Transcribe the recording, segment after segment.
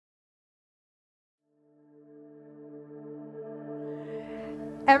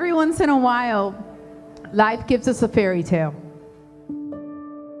Every once in a while, life gives us a fairy tale.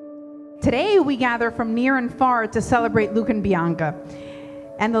 Today, we gather from near and far to celebrate Luke and Bianca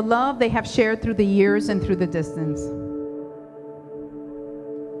and the love they have shared through the years and through the distance.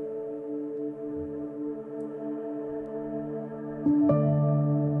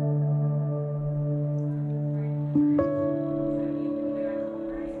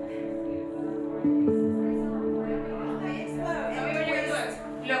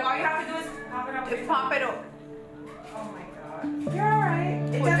 Pop it up. Oh my god. You're alright.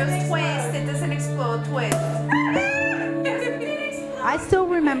 It doesn't twist. It doesn't explode. Twist. I still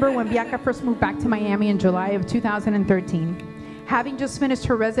remember when Bianca first moved back to Miami in July of 2013, having just finished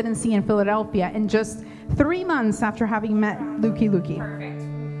her residency in Philadelphia, and just 3 months after having met Lukey. Perfect.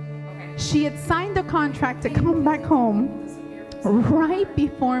 Okay. She had signed a contract to come back home right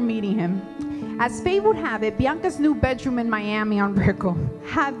before meeting him. As fate would have it, Bianca's new bedroom in Miami on Rico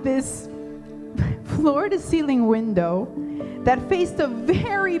had this floor-to-ceiling window that faced a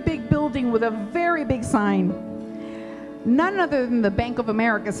very big building with a very big sign. None other than the Bank of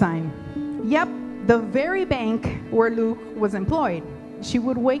America sign. Yep, the very bank where Luke was employed. She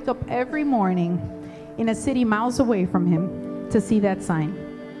would wake up every morning in a city miles away from him to see that sign.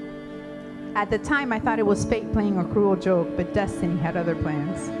 At the time, I thought it was fate playing a cruel joke, but destiny had other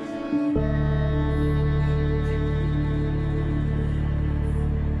plans.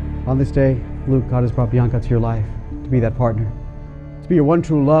 On this day, Luke, God has brought Bianca to your life to be that partner, to be your one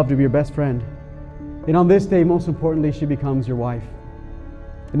true love, to be your best friend. And on this day, most importantly, she becomes your wife.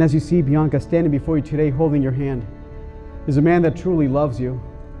 And as you see Bianca standing before you today holding your hand, is a man that truly loves you,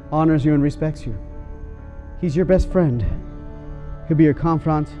 honors you, and respects you. He's your best friend. He'll be your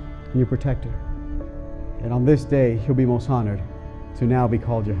confidant and your protector. And on this day, he'll be most honored to now be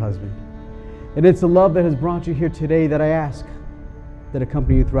called your husband. And it's the love that has brought you here today that I ask that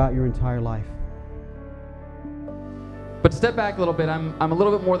accompany you throughout your entire life. But to step back a little bit, I'm a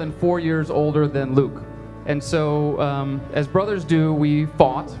little bit more than 4 years older than Luke. And so, as brothers do, we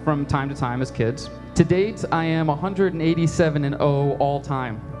fought from time to time as kids. To date, I am 187-0 all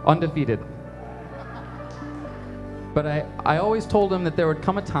time, undefeated. But I always told him that there would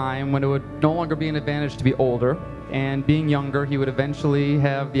come a time when it would no longer be an advantage to be older, and being younger, he would eventually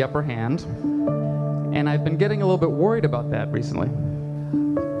have the upper hand. And I've been getting a little bit worried about that recently.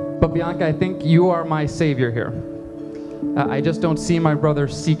 But Bianca, I think you are my savior here. I just don't see my brother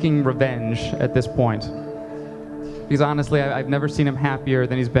seeking revenge at this point. Because honestly, I've never seen him happier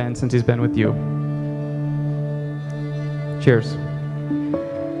than he's been since he's been with you. Cheers.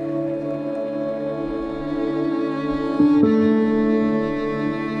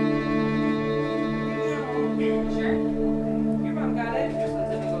 Sure. Your mom got it. Just let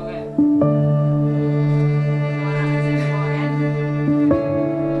me go ahead.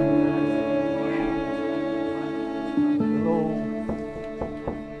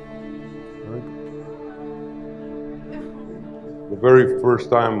 The very first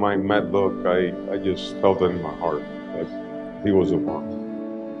time I met Luke, I just felt it in my heart that he was the one.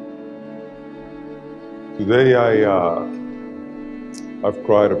 Today I've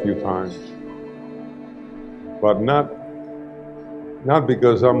cried a few times, but not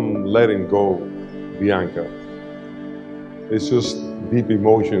because I'm letting go Bianca. It's just deep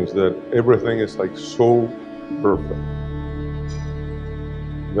emotions that everything is like so perfect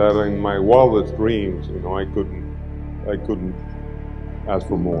that in my wildest dreams, you know, I couldn't ask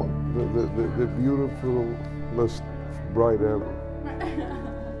for more. The beautifulest bride ever.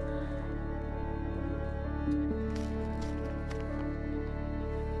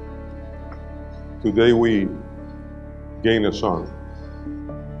 Today we gain a son.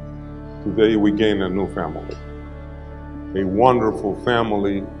 Today we gain a new family. A wonderful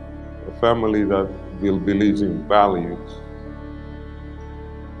family, a family that believes in values,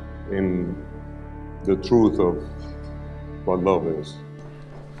 in the truth of what love is.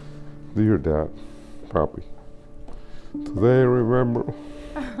 Dear Dad, Papi, today I remember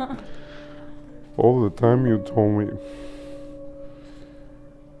all the time you told me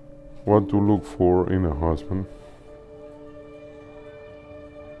what to look for in a husband.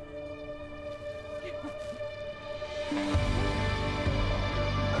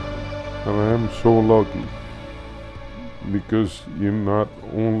 And I am so lucky because you not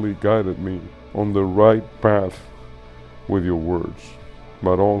only guided me on the right path with your words,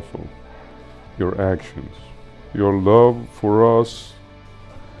 but also your actions, your love for us,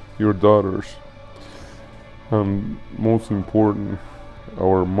 your daughters, and most important,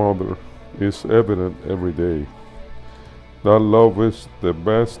 our mother, is evident every day. That love is the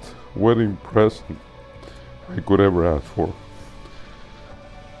best wedding present I could ever ask for.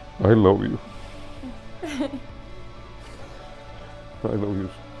 I love you. I love you.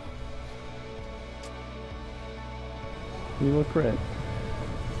 You look great.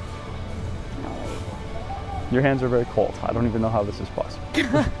 Your hands are very cold. I don't even know how this is possible.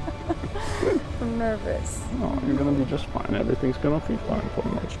 I'm nervous. No, you're gonna be just fine. Everything's gonna be fine for the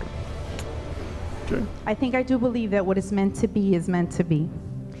most part. Okay. I think I do believe that what is meant to be is meant to be.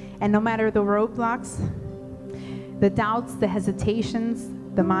 And no matter the roadblocks, the doubts, the hesitations,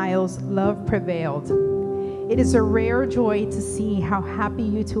 the miles, love prevailed. It is a rare joy to see how happy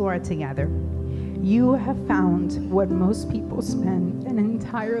you two are together. You have found what most people spend an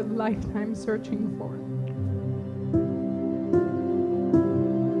entire lifetime searching for.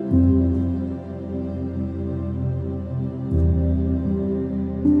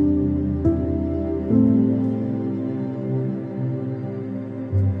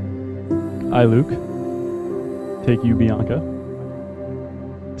 I, Luke, take you, Bianca,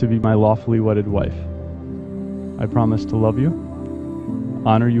 to be my lawfully wedded wife. I promise to love you,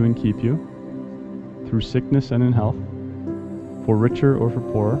 honor you and keep you, through sickness and in health, for richer or for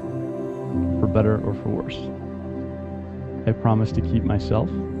poorer, for better or for worse. I promise to keep myself,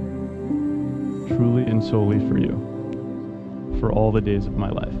 truly and solely for you, for all the days of my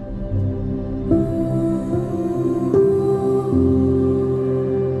life.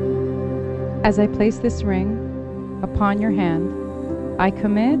 As I place this ring upon your hand, I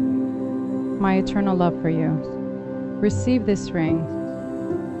commit my eternal love for you. Receive this ring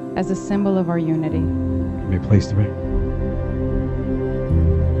as a symbol of our unity. You may place the ring.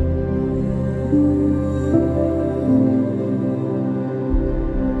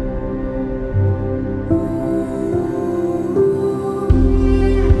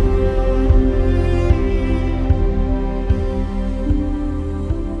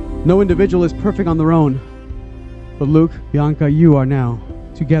 No individual is perfect on their own, but Luke, Bianca, you are now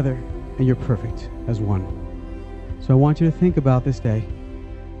together and you're perfect as one. So I want you to think about this day,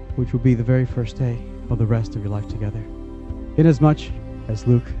 which will be the very first day of the rest of your life together. Inasmuch as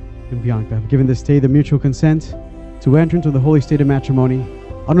Luke and Bianca have given this day the mutual consent to enter into the holy state of matrimony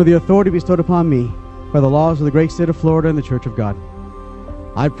under the authority bestowed upon me by the laws of the great state of Florida and the Church of God,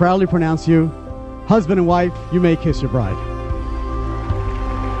 I proudly pronounce you husband and wife. You may kiss your bride.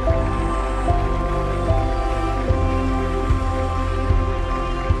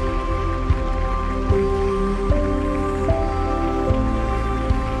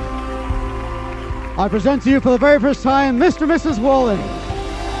 I present to you for the very first time, Mr. and Mrs. Wallen.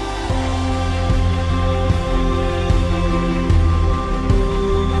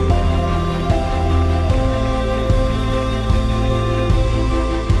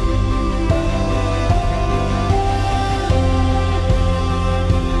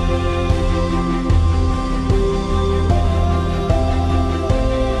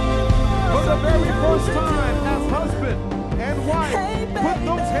 For the very first time as husband and wife, put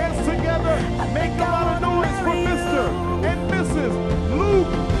those hands together. Make a lot of noise for Mr. and Mrs.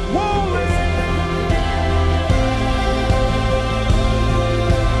 Luke Wallen.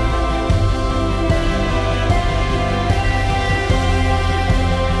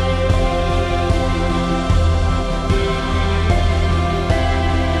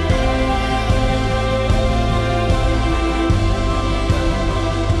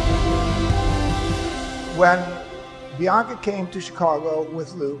 When Bianca came to Chicago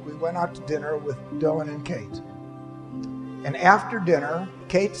with Luke, we went out to dinner with Dylan and Kate. And after dinner,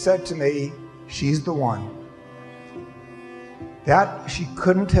 Kate said to me, she's the one. That, she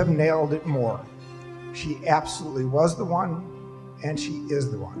couldn't have nailed it more. She absolutely was the one, and she is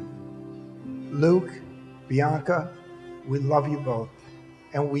the one. Luke, Bianca, we love you both,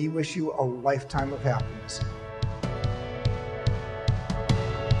 and we wish you a lifetime of happiness.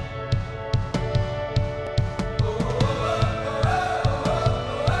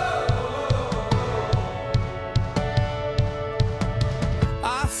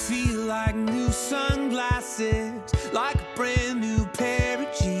 Like a brand new pair of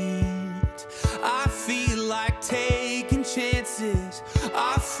jeans. I feel like taking chances.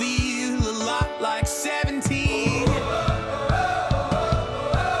 I feel a lot like 17.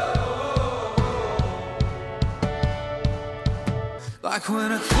 Like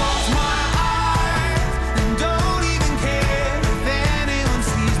when I close my eyes and don't even care if anyone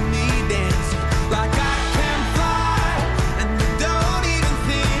sees me dancing. Like I can fly and don't even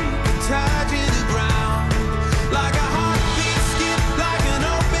think of touching the ground. Like a heartbeat skip, like an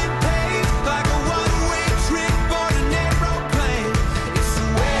open page, like a one-way trip on an aeroplane. It's the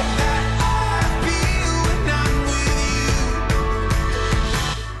way that I feel when I'm with you.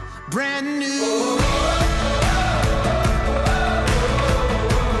 Brand new.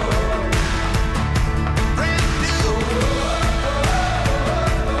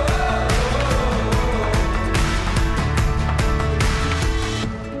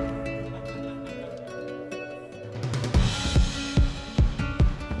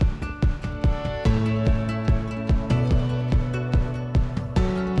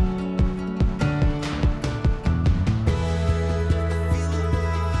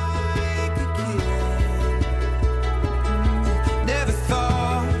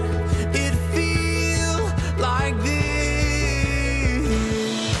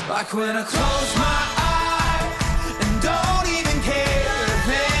 Like when I close my